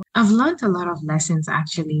 So I've learned a lot of lessons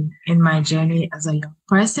actually in my journey as a young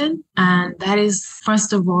person. And that is,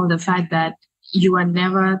 first of all, the fact that you are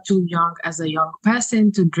never too young as a young person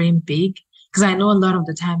to dream big. Because I know a lot of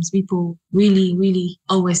the times people really, really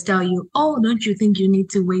always tell you, oh, don't you think you need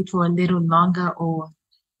to wait for a little longer, or,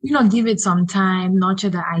 you know, give it some time, nurture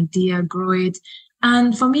the idea, grow it.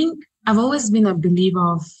 And for me, I've always been a believer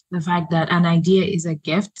of the fact that an idea is a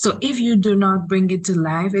gift. So if you do not bring it to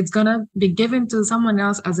life, it's going to be given to someone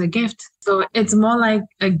else as a gift. So it's more like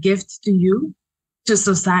a gift to you, to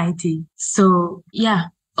society. So yeah,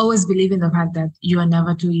 always believe in the fact that you are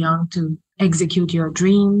never too young to execute your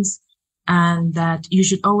dreams, and that you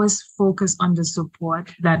should always focus on the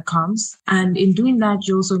support that comes. And in doing that,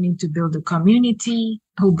 you also need to build a community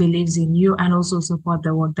who believes in you and also support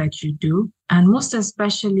the work that you do. And most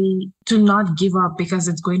especially, to not give up, because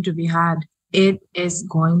it's going to be hard. It is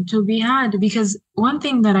going to be hard, because one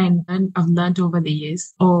thing that I've learned over the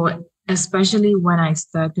years, or especially when I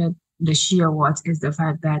started the She Awards, is the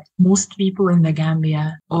fact that most people in the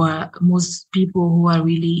Gambia, or most people who are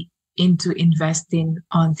really into investing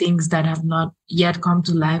on things that have not yet come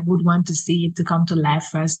to life, would want to see it to come to life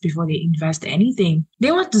first before they invest anything.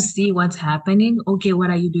 They want to see what's happening. Okay, what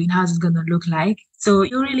are you doing? How's it going to look like? So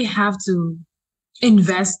you really have to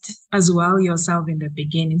invest as well yourself in the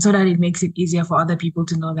beginning, so that it makes it easier for other people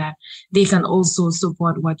to know that they can also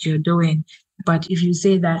support what you're doing. But if you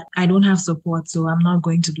say that I don't have support, so I'm not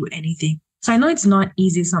going to do anything. So I know it's not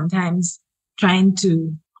easy sometimes trying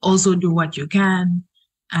to also do what you can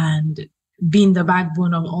and being the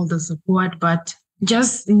backbone of all the support. But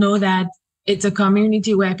just know that it's a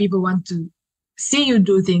community where people want to see you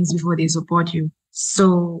do things before they support you.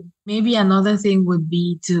 So maybe another thing would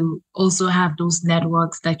be to also have those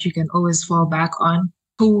networks that you can always fall back on,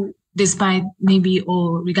 who, despite maybe,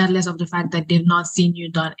 or regardless of the fact that they've not seen you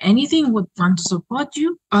done anything, would want to support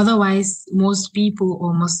you. Otherwise, most people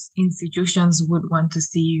or most institutions would want to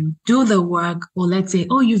see you do the work, or let's say,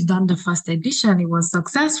 oh, you've done the first edition, it was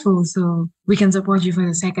successful, so we can support you for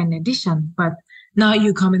the second edition. But now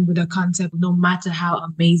you come in with a concept, no matter how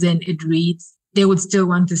amazing it reads, they would still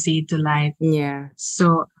want to see it to life. Yeah.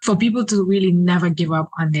 So for people to really never give up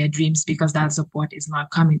on their dreams because that support is not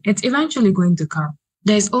coming, it's eventually going to come.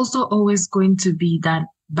 There's also always going to be that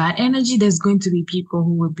bad energy. There's going to be people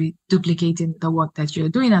who will be duplicating the work that you're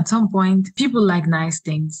doing at some point. People like nice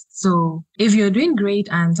things. So if you're doing great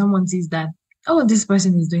and someone sees that, oh, this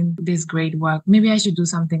person is doing this great work, maybe I should do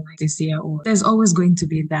something like this here, or there's always going to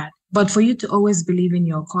be that. But for you to always believe in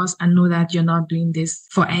your cause and know that you're not doing this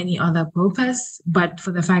for any other purpose, but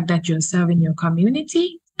for the fact that you're serving your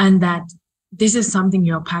community and that this is something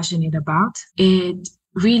you're passionate about, it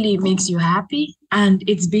really makes you happy, and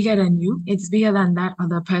it's bigger than you. It's bigger than that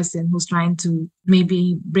other person who's trying to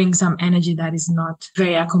maybe bring some energy that is not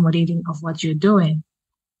very accommodating of what you're doing.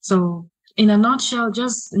 So in a nutshell,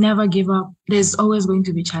 just never give up. There's always going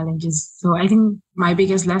to be challenges. So I think my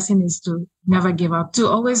biggest lesson is to never give up, to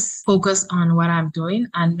always focus on what I'm doing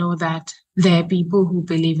and know that there are people who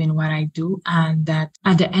believe in what I do, and that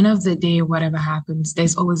at the end of the day, whatever happens,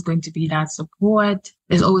 there's always going to be that support.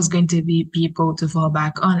 There's always going to be people to fall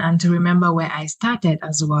back on, and to remember where I started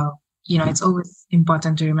as well. It's always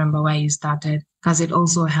important to remember where you started, because it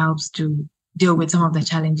also helps to deal with some of the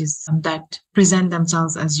challenges that present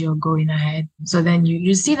themselves as you're going ahead. So then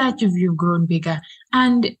you see that you've grown bigger.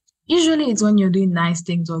 And usually it's when you're doing nice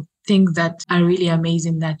things or things that are really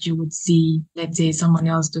amazing that you would see, let's say, someone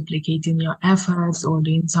else duplicating your efforts or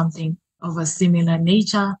doing something of a similar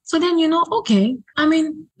nature. So then okay,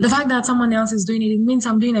 the fact that someone else is doing it means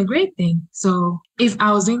I'm doing a great thing. So if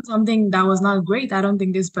I was doing something that was not great, I don't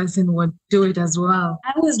think this person would do it as well.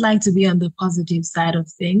 I always like to be on the positive side of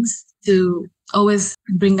things, to always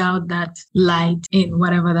bring out that light in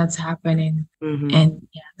whatever that's happening and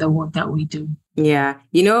the work that we do. Yeah.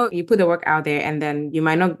 You put the work out there and then you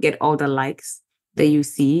might not get all the likes that you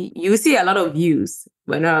see. You see a lot of views,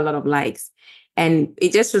 but not a lot of likes. And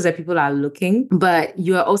it just shows that people are looking, but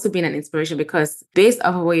you are also being an inspiration, because based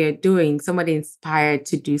off of what you're doing, somebody inspired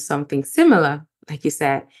to do something similar, like you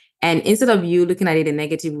said. And instead of you looking at it in a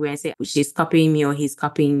negative way and say, she's copying me or he's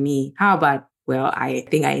copying me, how about, well, I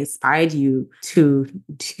think I inspired you to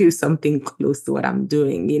do something close to what I'm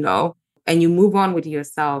doing, and you move on with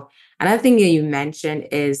yourself. Another thing that you mentioned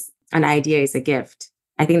is an idea is a gift.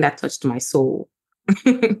 I think that touched my soul.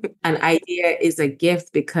 An idea is a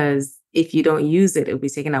gift because if you don't use it, it'll be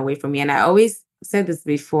taken away from you. And I always said this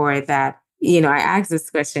before that, I asked this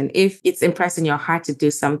question, if it's impressed in your heart to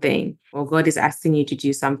do something, or God is asking you to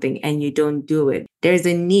do something and you don't do it, there's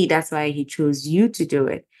a need. That's why he chose you to do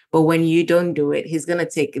it. But when you don't do it, he's going to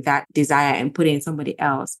take that desire and put it in somebody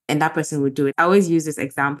else, and that person will do it. I always use this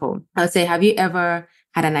example. I would say, have you ever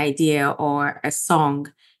had an idea or a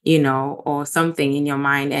song, or something in your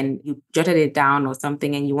mind, and you jotted it down or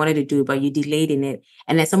something and you wanted to do it, but you delayed in it,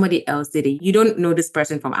 and then somebody else did it? You don't know this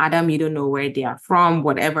person from Adam. You don't know where they are from,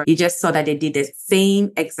 whatever. You just saw that they did the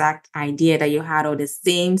same exact idea that you had, or the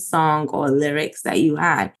same song or lyrics that you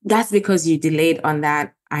had. That's because you delayed on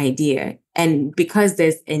that idea. And because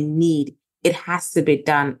there's a need, it has to be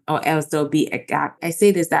done, or else there'll be a gap. I say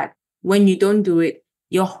this, that when you don't do it,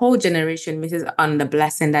 your whole generation misses on the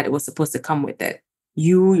blessing that it was supposed to come with it.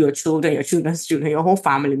 You, your children, your children's children, your whole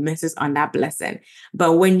family misses on that blessing.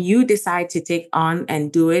 But when you decide to take on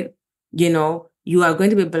and do it, you are going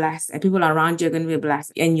to be blessed, and people around you are going to be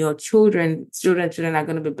blessed, and your children are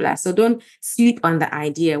going to be blessed. So don't sleep on the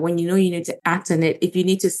idea. When you need to act on it, if you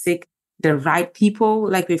need to seek the right people,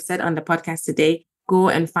 like we've said on the podcast today, go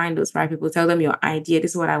and find those right people. Tell them your idea.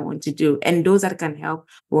 This is what I want to do. And those that can help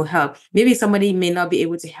will help. Maybe somebody may not be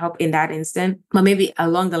able to help in that instant, but maybe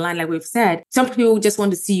along the line, like we've said, some people just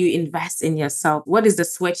want to see you invest in yourself. What is the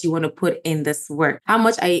sweat you want to put in this work? How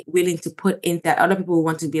much are you willing to put in that? Other people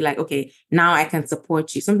want to be like, okay, now I can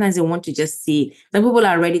support you. Sometimes they want to just see. Some people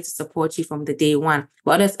are ready to support you from the day one,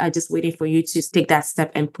 but others are just waiting for you to take that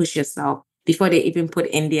step and push yourself before they even put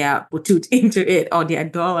in their butut into it or their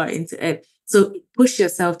dollar into it. So push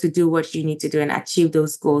yourself to do what you need to do and achieve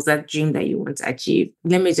those goals, that dream that you want to achieve.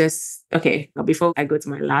 Before I go to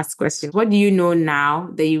my last question, what do you know now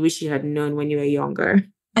that you wish you had known when you were younger?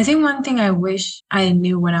 I think one thing I wish I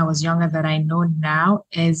knew when I was younger that I know now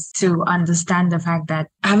is to understand the fact that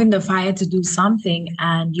having the fire to do something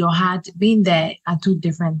and your heart being there are two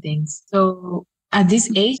different things. So at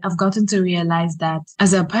this age, I've gotten to realize that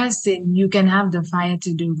as a person, you can have the fire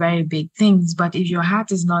to do very big things, but if your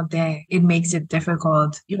heart is not there, it makes it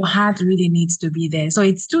difficult. Your heart really needs to be there. So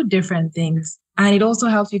it's two different things. And it also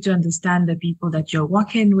helps you to understand the people that you're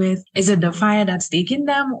working with. Is it the fire that's taking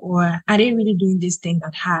them, or are they really doing this thing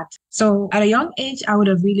at heart? So at a young age, I would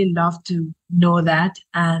have really loved to know that.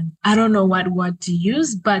 And I don't know what word to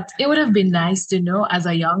use, but it would have been nice to know as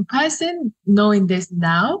a young person, knowing this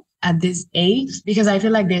now at this age, because I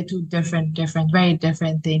feel like they're two very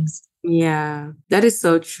different things. Yeah, that is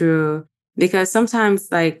so true. Because sometimes,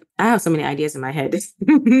 I have so many ideas in my head,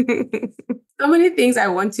 so many things I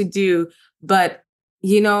want to do, but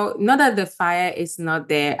not that the fire is not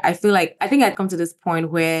there. I think I'd come to this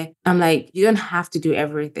point where I'm like, you don't have to do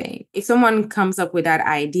everything. If someone comes up with that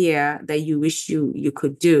idea that you wish you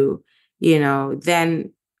could do,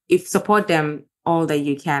 then if support them all that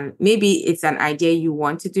you can. Maybe it's an idea you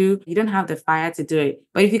want to do. You don't have the fire to do it.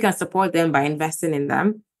 But if you can support them by investing in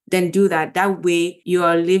them, then do that. That way you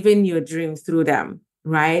are living your dream through them,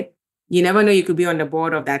 right? You never know, you could be on the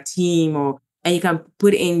board of that team and you can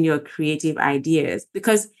put in your creative ideas,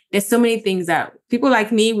 because there's so many things that people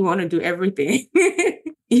like me, we want to do everything,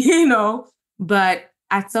 you know, but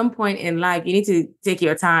at some point in life, you need to take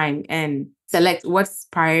your time and select what's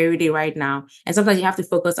priority right now. And sometimes you have to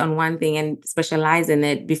focus on one thing and specialize in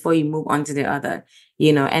it before you move on to the other,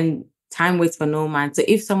 you know, and time waits for no man. So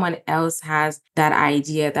if someone else has that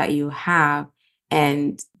idea that you have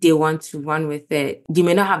and they want to run with it, you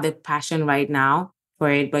may not have the passion right now for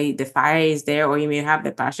it, but the fire is there, or you may have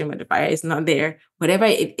the passion, but the fire is not there. Whatever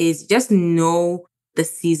it is, just know the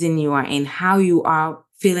season you are in, how you are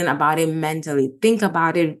feeling about it mentally. Think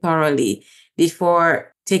about it thoroughly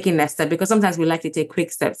before taking that step, because sometimes we like to take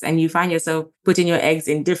quick steps and you find yourself putting your eggs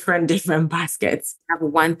in different baskets. Have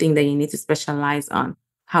one thing that you need to specialize on.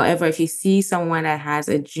 However, if you see someone that has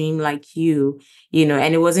a dream like you know,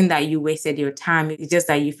 and it wasn't that you wasted your time, it's just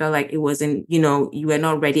that you felt like it wasn't, you know, you were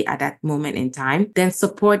not ready at that moment in time, then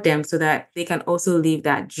support them so that they can also live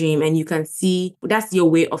that dream. And you can see that's your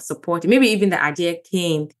way of supporting. Maybe even the idea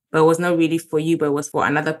came, but it was not really for you, but it was for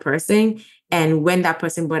another person. And when that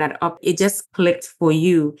person brought that up, it just clicked for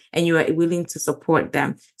you and you are willing to support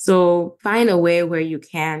them. So find a way where you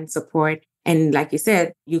can support. And like you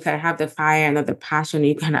said, you can have the fire and not the passion.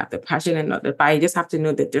 You can have the passion and not the fire. You just have to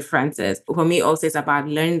know the differences. For me, also, it's about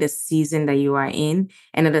learning the season that you are in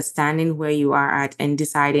and understanding where you are at and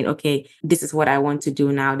deciding, okay, this is what I want to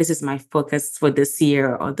do now. This is my focus for this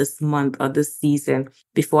year or this month or this season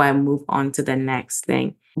before I move on to the next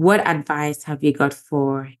thing. What advice have you got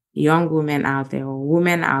for young women out there or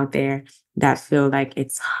women out there that feel like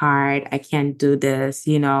it's hard? I can't do this,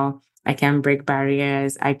 you know, I can't break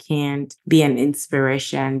barriers. I can't be an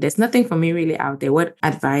inspiration. There's nothing for me really out there. What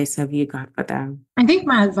advice have you got for them? I think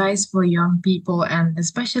my advice for young people and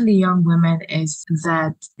especially young women is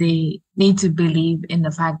that they need to believe in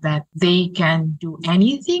the fact that they can do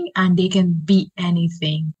anything and they can be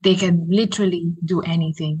anything. They can literally do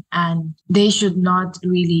anything, and they should not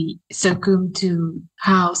really succumb to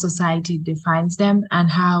how society defines them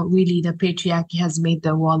and how really the patriarchy has made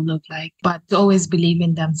the world look like, but to always believe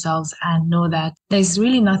in themselves and know that there's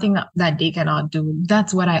really nothing that they cannot do.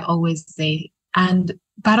 That's what I always say. And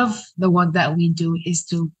part of the work that we do is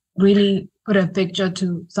to really put a picture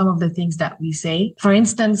to some of the things that we say. For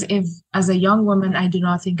instance, if as a young woman, I do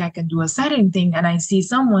not think I can do a certain thing and I see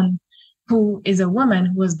someone who is a woman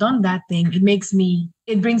who has done that thing,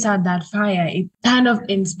 it brings out that fire. It kind of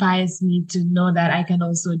inspires me to know that I can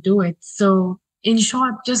also do it. So in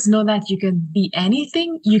short, just know that you can be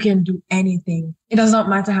anything, you can do anything. It does not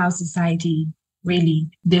matter how society really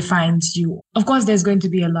defines you. Of course, there's going to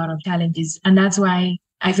be a lot of challenges. And that's why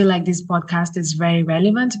I feel like this podcast is very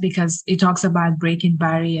relevant, because it talks about breaking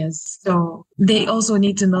barriers. So they also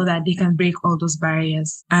need to know that they can break all those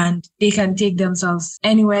barriers and they can take themselves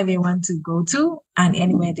anywhere they want to go to and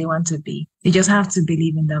anywhere they want to be. They just have to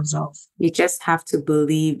believe in themselves. You just have to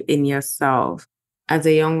believe in yourself. As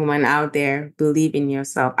a young woman out there, believe in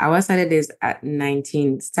yourself. I started this at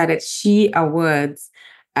 19, started She Awards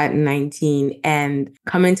at 19, and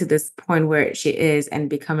coming to this point where she is and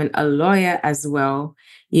becoming a lawyer as well.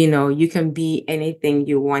 You know, you can be anything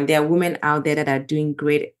you want. There are women out there that are doing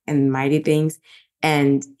great and mighty things.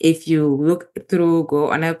 And if you look through,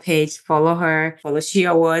 go on her page, follow her, follow She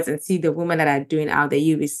Awards and see the women that are doing out there,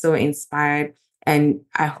 you'll be so inspired. And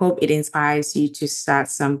I hope it inspires you to start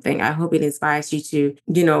something. I hope it inspires you to,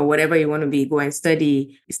 you know, whatever you want to be, go and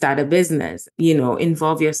study, start a business, you know,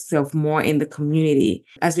 involve yourself more in the community.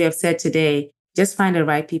 As we have said today, just find the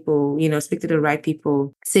right people, you know, speak to the right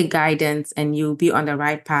people, seek guidance, and you'll be on the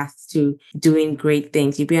right path to doing great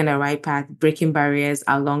things. You'll be on the right path, breaking barriers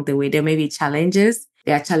along the way. There may be challenges.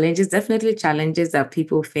 There are challenges, definitely challenges that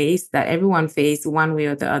people face, that everyone face one way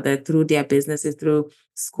or the other through their businesses, through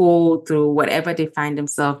school, through whatever they find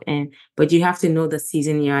themselves in. But you have to know the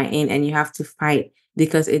season you are in and you have to fight,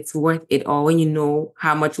 because it's worth it all. When you know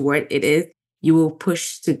how much worth it is, you will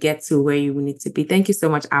push to get to where you need to be. Thank you so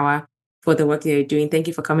much, Awa, for the work that you're doing. Thank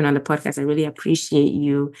you for coming on the podcast. I really appreciate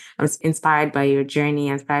you. I'm inspired by your journey,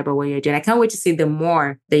 inspired by what you're doing. I can't wait to see the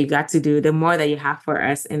more that you got to do, the more that you have for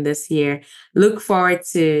us in this year. Look forward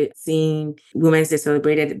to seeing Women's Day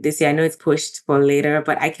celebrated this year. I know it's pushed for later,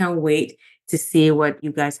 but I can't wait to see what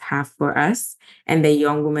you guys have for us and the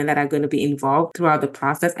young women that are going to be involved throughout the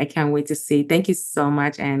process. I can't wait to see. Thank you so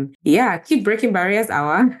much. And yeah, keep breaking barriers,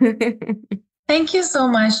 Awa. Thank you so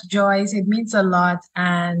much, Joyce. It means a lot.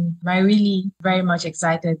 And I'm really very much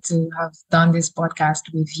excited to have done this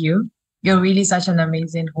podcast with you. You're really such an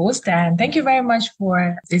amazing host. And thank you very much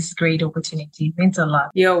for this great opportunity. It means a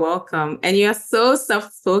lot. You're welcome. And you're so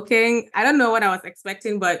soft-spoken. I don't know what I was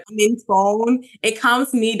expecting, but in tone, it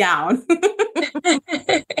calms me down.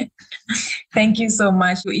 Thank Thank you so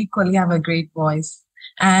much. You equally have a great voice.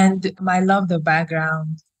 And I love the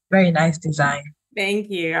background. Very nice design.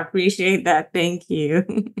 Thank you. I appreciate that. Thank you.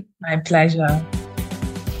 My pleasure.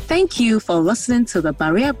 Thank you for listening to the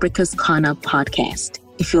Barrier Breakers Corner podcast.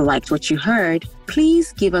 If you liked what you heard,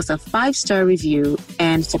 please give us a 5-star review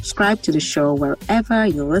and subscribe to the show wherever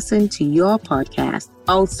you listen to your podcast.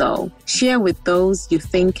 Also, share with those you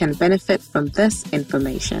think can benefit from this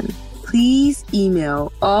information. Please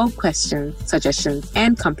email all questions, suggestions,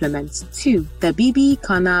 and compliments to the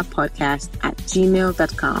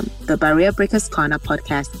bbcornerpodcast@gmail.com. The Barrier Breakers Corner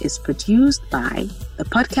podcast is produced by the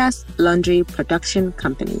Podcast Laundry Production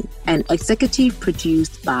Company and executive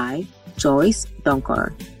produced by Joyce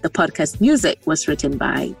Donkor. The podcast music was written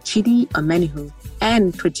by Chidi Omenihu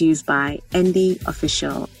and produced by Andy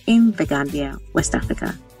Official in The Gambia, West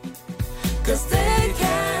Africa.